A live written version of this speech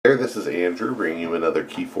Here, this is Andrew bringing you another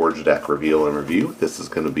Keyforge deck reveal and review. This is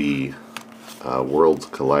going to be Worlds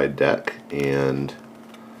Collide deck, and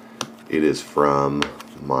it is from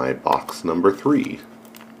my box number 3.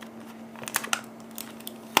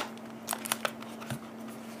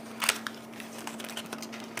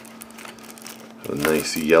 A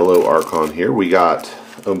nice yellow Archon here. We got,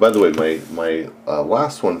 oh, by the way, my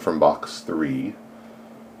last one from box 3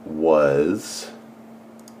 was,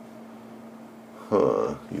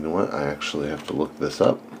 you know what, I actually have to look this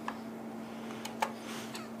up.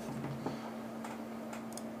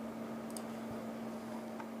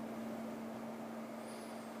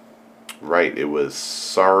 Right, it was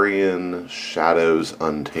Saurian Shadows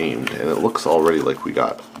Untamed, and it looks already like we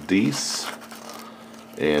got Dees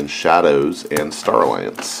and Shadows and Star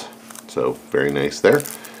Alliance. So, very nice there.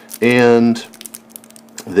 And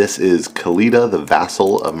this is Khalida, the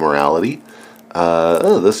Vassal of Morality.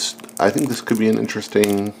 I think this could be an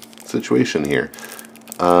interesting situation here.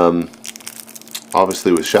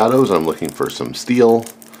 Obviously with Shadows, I'm looking for some steel,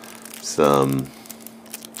 I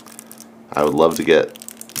would love to get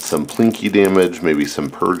some plinky damage, maybe some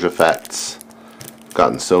purge effects. I've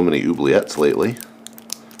gotten so many oubliettes lately.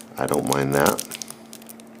 I don't mind that.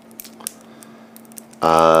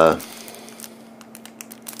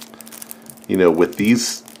 You know, with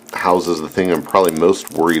these houses, the thing I'm probably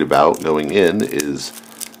most worried about going in is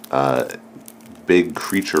big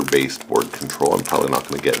creature-based board control. I'm probably not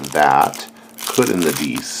going to get that. Could in the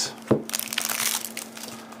Dees.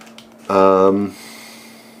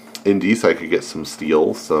 In Dees, I could get some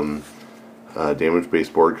steel, some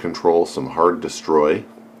damage-based board control, some hard destroy.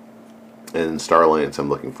 And in Star Alliance, I'm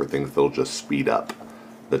looking for things that'll just speed up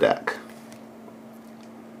the deck.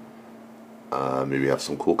 Maybe have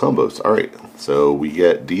some cool combos. Alright, so we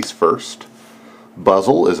get Dees first.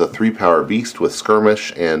 Buzzle is a 3-power beast with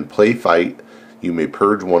skirmish and play fight. You may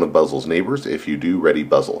purge one of Buzzle's neighbors. If you do, ready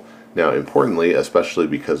Buzzle. Now, importantly, especially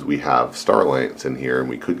because we have Star Alliance in here and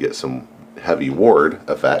we could get some heavy ward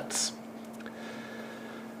effects,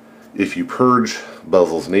 if you purge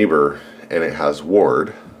Buzzle's neighbor and it has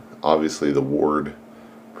ward, obviously the ward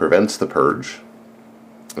prevents the purge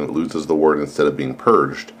and it loses the ward instead of being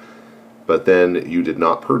purged. But then you did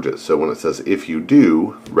not purge it. So when it says if you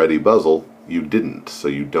do ready Buzzle, you didn't. So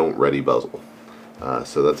you don't ready Buzzle.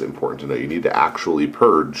 So that's important to know. You need to actually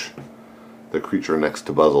purge the creature next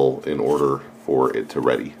to Buzzle in order for it to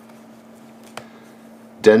ready.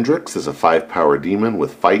 Dendrix is a 5-power demon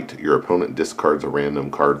with fight. Your opponent discards a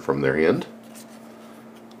random card from their hand.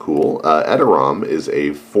 Cool. Edoram is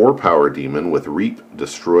a 4-power demon with reap.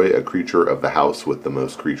 Destroy a creature of the house with the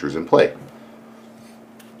most creatures in play.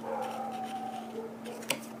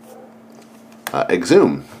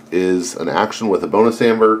 Exhume is an action with a bonus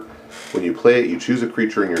amber. When you play it, you choose a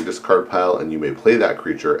creature in your discard pile, and you may play that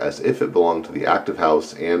creature as if it belonged to the active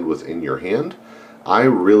house and was in your hand. I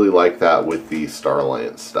really like that with the Star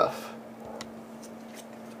Alliance stuff.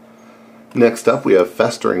 Next up, we have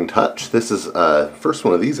Festering Touch. This is first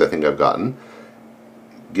one of these I think I've gotten.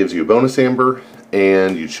 Gives you a bonus amber,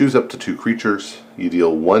 and you choose up to 2 creatures. You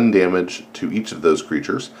deal 1 damage to each of those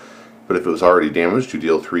creatures. But if it was already damaged, you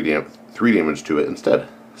deal 3 damage to it instead.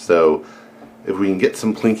 So if we can get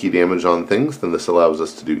some plinky damage on things, then this allows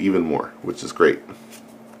us to do even more, which is great.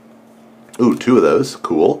 Ooh, 2 of those.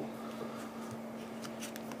 Cool.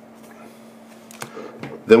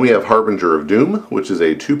 Then we have Harbinger of Doom, which is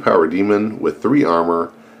a 2-power demon with 3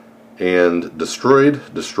 armor, and destroy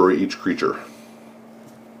each creature.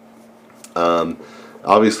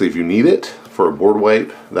 Obviously, if you need it for a board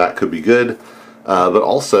wipe, that could be good. But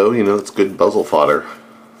also, you know, it's good Buzzle fodder.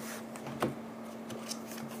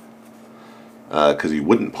 Because you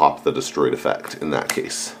wouldn't pop the destroyed effect in that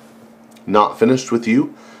case. Not Finished With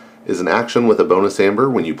You is an action with a bonus amber.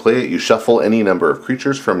 When you play it, you shuffle any number of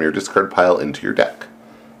creatures from your discard pile into your deck.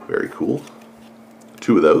 Very cool.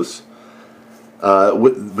 2 of those.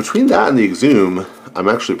 Between that and the Exhume, I'm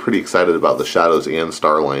actually pretty excited about the Shadows and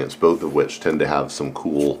Star Alliance, both of which tend to have some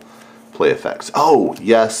cool play effects. Oh,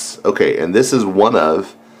 yes. Okay, and this is one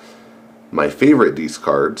of my favorite Dees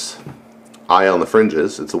cards. Eye on the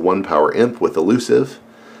Fringes. It's a 1-power imp with elusive.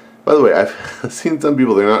 By the way, I've seen some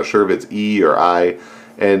people, they're not sure if it's E or I,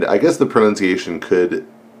 and I guess the pronunciation could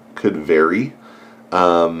vary.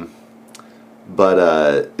 But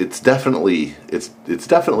it's definitely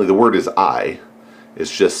the word is I.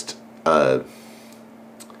 It's just I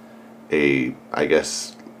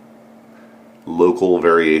guess local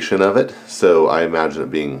variation of it. So I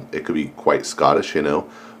imagine it could be quite Scottish, you know.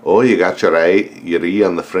 Oh, you got your eye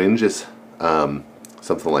on the fringes.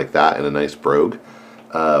 Something like that in a nice brogue,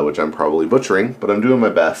 which I'm probably butchering, but I'm doing my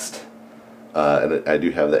best. and I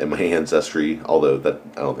do have that in my ancestry, although that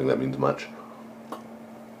I don't think that means much.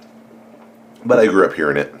 But I grew up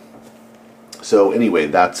hearing it. So anyway,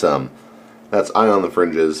 that's Eye on the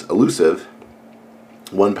Fringe's Elusive,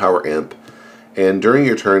 1 power imp. And during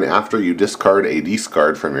your turn, after you discard a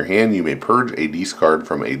discard from your hand, you may purge a discard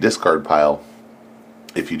from a discard pile.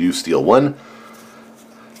 If you do steal 1,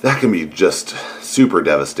 that can be just super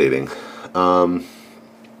devastating.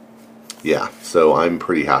 Yeah, so I'm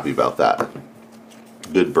pretty happy about that.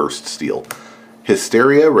 Good burst steal.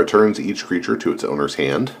 Hysteria returns each creature to its owner's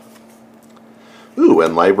hand. Ooh,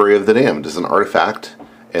 and Library of the Damned is an artifact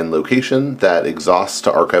and location that exhausts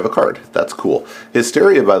to archive a card. That's cool.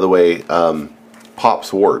 Hysteria, by the way,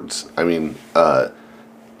 pops wards. I mean, the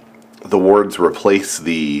wards replace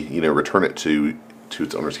the, return it to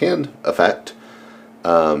its owner's hand effect,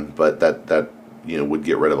 but that would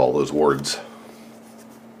get rid of all those wards.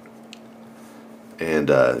 And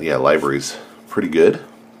yeah, library's pretty good.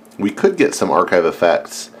 We could get some archive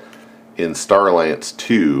effects in Star Alliance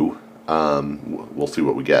 2. We'll see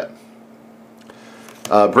what we get.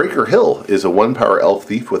 Breaker Hill is a 1 power elf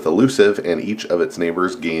thief with elusive, and each of its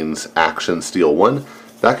neighbors gains action steal 1.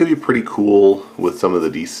 That could be pretty cool with some of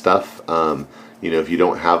the D stuff. If you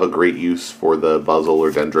don't have a great use for the Buzzle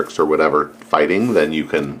or Dendrix or whatever fighting, then you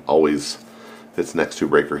can always, if it's next to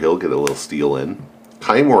Breaker Hill, get a little steal in.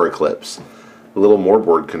 Kaimor Eclipse, a little more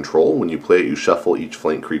board control. When you play it, you shuffle each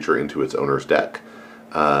flank creature into its owner's deck.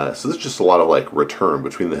 So there's just a lot of like return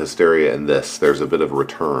between the Hysteria and this. There's a bit of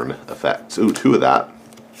return effects. Ooh, 2 of that.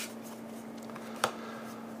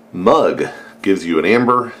 Mug gives you an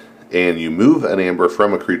amber, and you move an amber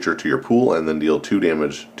from a creature to your pool and then deal 2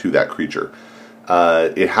 damage to that creature.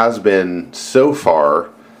 It has been so far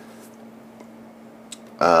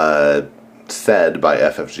said by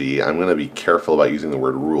FFG, I'm going to be careful about using the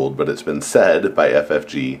word ruled, but it's been said by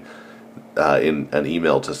FFG in an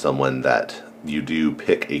email to someone that you do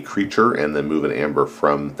pick a creature and then move an amber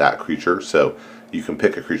from that creature. So you can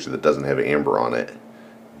pick a creature that doesn't have amber on it,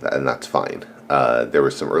 and that's fine. There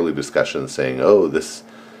was some early discussion saying, oh,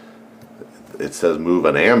 it says move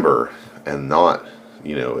an amber, and not,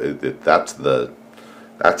 that's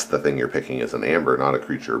the thing you're picking is an amber, not a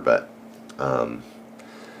creature. But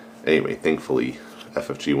anyway, thankfully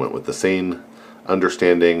FFG went with the sane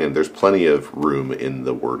understanding, and there's plenty of room in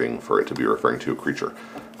the wording for it to be referring to a creature.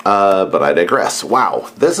 But I digress. Wow,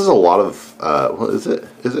 this is a lot of, well, is it?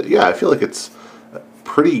 Yeah, I feel like it's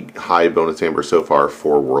pretty high bonus amber so far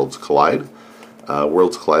for Worlds Collide.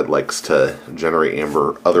 Worlds Collide likes to generate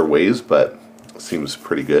amber other ways, but seems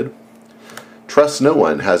pretty good. Trust No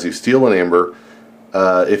One has you steal an amber.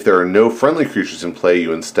 If there are no friendly creatures in play,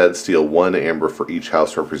 you instead steal 1 amber for each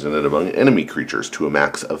house represented among enemy creatures to a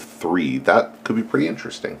max of 3. That could be pretty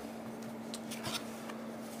interesting.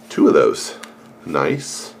 2 of those.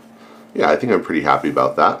 Nice. Yeah, I think I'm pretty happy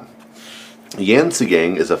about that.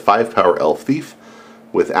 Yansigang is a 5 power elf thief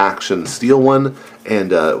with action steal 1.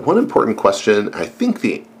 And one important question,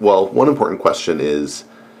 one important question is,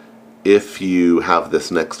 if you have this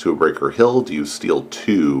next to a Breaker Hill, do you steal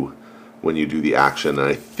 2 when you do the action? And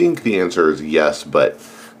I think the answer is yes, but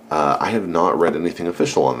I have not read anything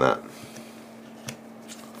official on that.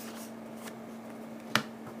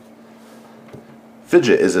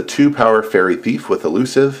 Fidget is a 2 power fairy thief with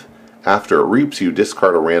elusive. After it reaps, you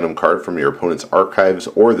discard a random card from your opponent's archives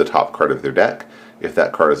or the top card of their deck. If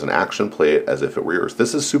that card is an action, play it as if it were yours.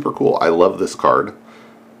 This is super cool. I love this card.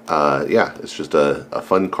 Yeah, it's just a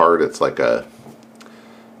fun card. It's like a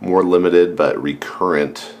more limited but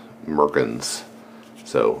recurrent Merkins.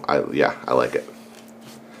 So, I like it.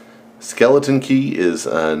 Skeleton Key is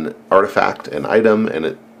an artifact, an item, and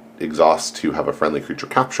it exhausts to have a friendly creature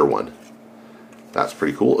capture 1. That's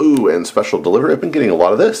pretty cool. Ooh, and Special Delivery. I've been getting a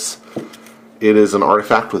lot of this. It is an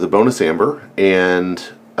artifact with a bonus amber, and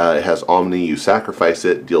it has Omni. You sacrifice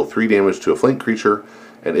it, deal 3 damage to a flank creature,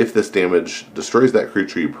 and if this damage destroys that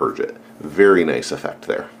creature, you purge it. Very nice effect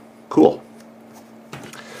there. Cool.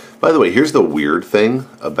 By the way, here's the weird thing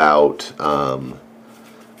about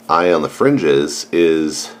Eye on the Fringes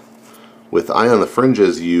is, with Eye on the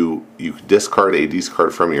Fringes, you discard a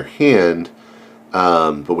discard from your hand,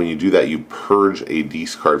 but when you do that, you purge a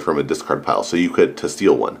discard from a discard pile. So you could, to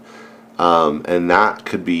steal 1. And that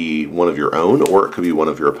could be one of your own, or it could be one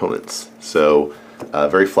of your opponent's. So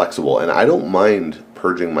very flexible. And I don't mind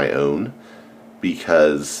purging my own,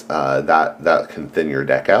 because that can thin your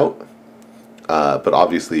deck out. But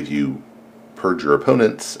obviously, if you purge your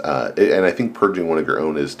opponent's, and I think purging one of your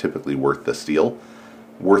own is typically worth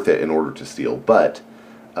it in order to steal. But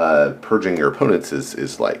purging your opponent's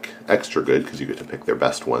is like extra good, because you get to pick their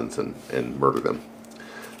best ones and murder them.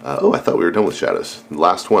 Oh, I thought we were done with shadows.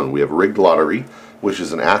 Last one, we have Rigged Lottery, which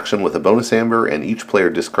is an action with a bonus amber, and each player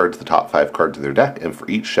discards the top 5 cards of their deck, and for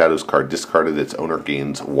each shadows card discarded, its owner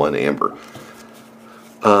gains 1 amber.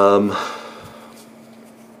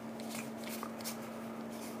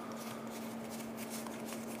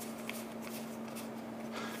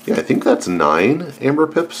 Yeah, I think that's 9 amber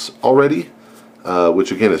pips already,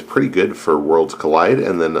 which again is pretty good for Worlds Collide,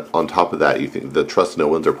 and then on top of that, you think the Trust No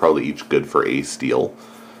Ones are probably each good for a steel.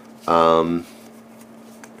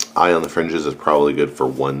 Eye on the Fringes is probably good for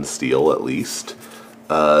 1 steel at least.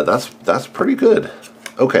 That's pretty good.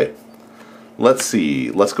 Okay, let's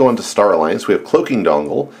see. Let's go on to Star Alliance. We have Cloaking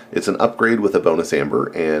Dongle. It's an upgrade with a bonus amber,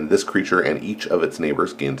 and this creature and each of its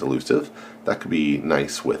neighbors gains elusive. That could be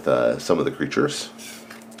nice with some of the creatures.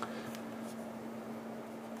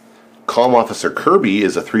 Calm Officer Kirby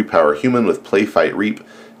is a 3-power human with Play Fight Reap.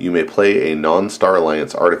 You may play a non-Star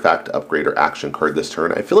Alliance artifact, upgrade, or action card this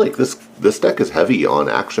turn. I feel like this deck is heavy on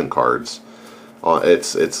action cards.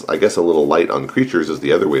 It's I guess a little light on creatures is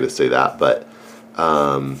the other way to say that, but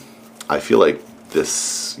I feel like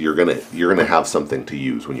this you're gonna have something to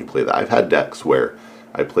use when you play that. I've had decks where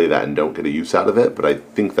I play that and don't get a use out of it, but I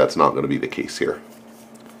think that's not going to be the case here.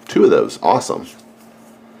 2 of those, awesome.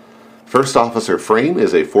 First Officer Frame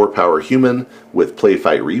is a 4-power human with Play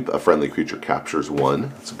Fight Reap. A friendly creature captures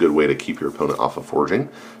 1. It's a good way to keep your opponent off of forging.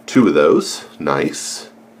 2 of those, nice.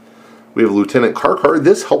 We have Lieutenant Karkar.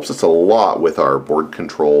 This helps us a lot with our board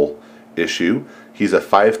control issue. He's a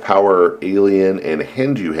 5-power alien and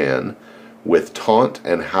Hanjuhan with Taunt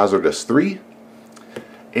and Hazardous 3.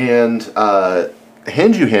 And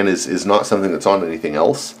Hanjuhan is not something that's on anything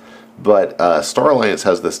else. But Star Alliance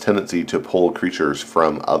has this tendency to pull creatures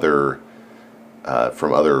from other,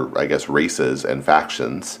 I guess, races and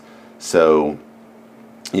factions. So,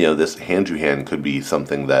 you know, this Hanjuhan could be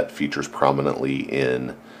something that features prominently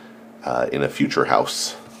in a future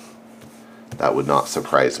house. That would not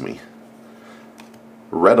surprise me.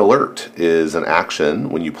 Red Alert is an action.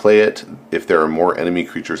 When you play it, if there are more enemy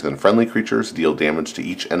creatures than friendly creatures, deal damage to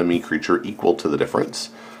each enemy creature equal to the difference.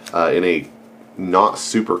 In a not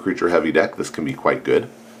super creature heavy deck, this can be quite good.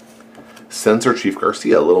 Censor Chief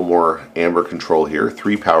Garcia, a little more amber control here.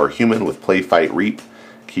 3-power human with Play Fight Reap.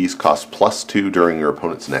 Keys cost +2 during your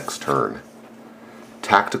opponent's next turn.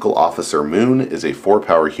 Tactical Officer Moon is a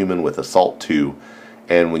 4-power human with Assault 2,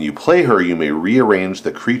 and when you play her, you may rearrange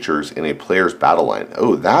the creatures in a player's battle line.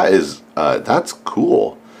 Oh, that's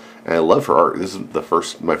cool, and I love her art. This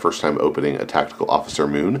is my first time opening a Tactical Officer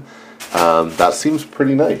Moon. That seems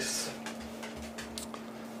pretty nice.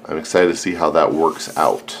 I'm excited to see how that works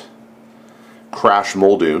out. Crash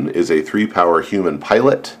Muldoon is a 3-power human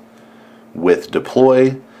pilot with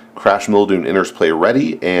Deploy. Crash Muldoon enters play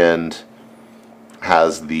ready and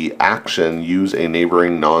has the action use a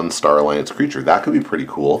neighboring non-Star Alliance creature. That could be pretty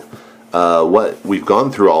cool. We've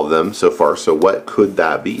gone through all of them so far, so what could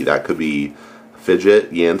that be? That could be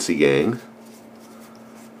Fidget, Yancey Gang,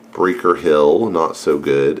 Breaker Hill, not so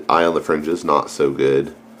good. Eye on the Fringes, not so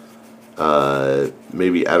good.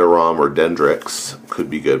 Maybe Edoram or Dendrix could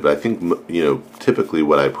be good, but I think, you know, typically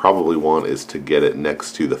what I probably want is to get it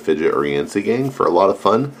next to the Fidget or Yancey Gang for a lot of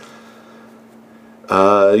fun.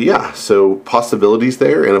 Yeah, so possibilities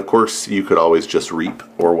there, and of course you could always just Reap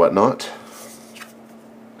or whatnot.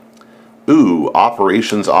 Ooh,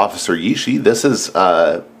 Operations Officer Yishi. This is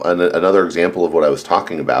another example of what I was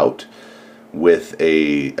talking about with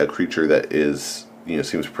a creature that is, you know,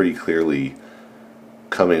 seems pretty clearly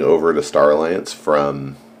coming over to Star Alliance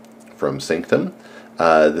from Sanctum.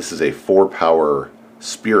 This is a 4-power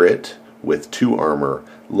spirit with 2 armor.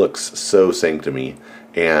 Looks so Sanctum-y.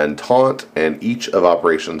 And Taunt, and each of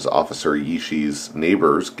Operations Officer Yishi's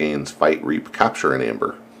neighbors gains Fight, Reap, Capture, and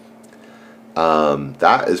Amber.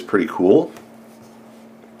 That is pretty cool.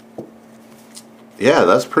 Yeah,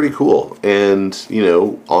 that's pretty cool. And, you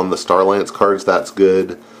know, on the Star Alliance cards, that's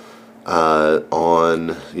good.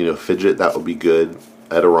 On, you know, Fidget, that would be good.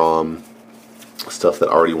 Edoram, stuff that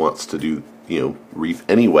already wants to do, you know, Reap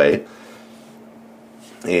anyway.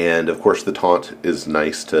 And of course the Taunt is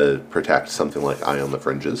nice to protect something like Eye on the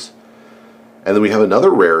Fringes. And then we have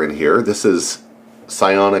another rare in here. This is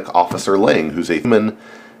Psionic Officer Lang, who's a human,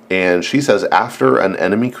 and she says after an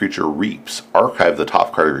enemy creature reaps, archive the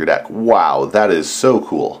top card of your deck. Wow, that is so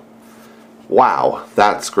cool. Wow,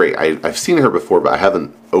 that's great. I've seen her before, but I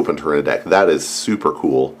haven't opened her in a deck. That is super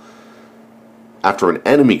cool. After an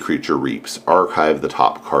enemy creature reaps, archive the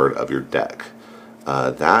top card of your deck.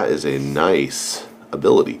 That is a nice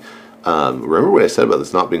ability. Remember what I said about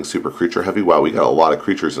this not being super creature heavy? Wow, we got a lot of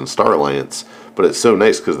creatures in Star Alliance, but it's so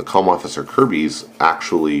nice because the Calm Officer Kirby's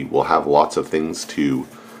actually will have lots of things to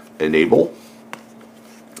enable,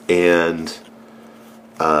 and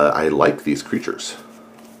I like these creatures.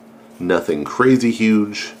 Nothing crazy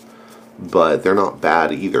huge, but they're not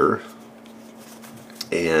bad either.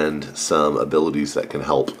 And some abilities that can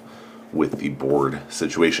help with the board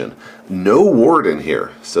situation. No ward in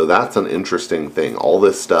here, so that's an interesting thing. All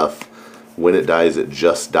this stuff, when it dies, it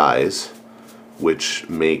just dies, which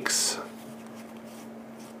makes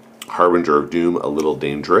Harbinger of Doom a little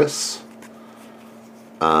dangerous.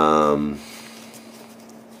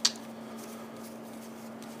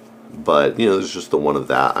 But, you know, there's just the one of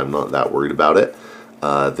that. I'm not that worried about it.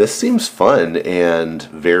 This seems fun and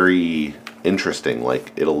very interesting.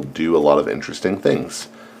 Like, it'll do a lot of interesting things.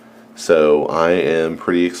 So I am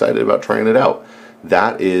pretty excited about trying it out.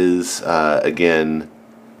 That is, again,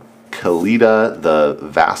 Khalida, the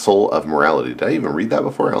Vassal of Morality. Did I even read that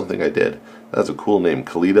before? I don't think I did. That's a cool name.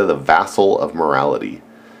 Khalida, the Vassal of Morality.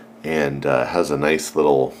 And has a nice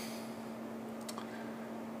little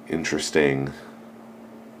interesting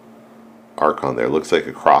arc on there. Looks like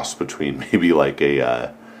a cross between maybe like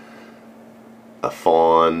a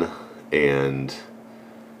fawn and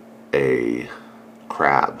a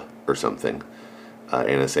crab or something,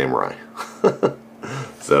 and a samurai.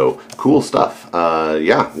 So cool stuff.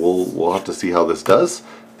 Yeah, we'll have to see how this does.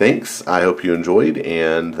 Thanks. I hope you enjoyed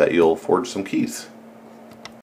and that you'll forge some keys.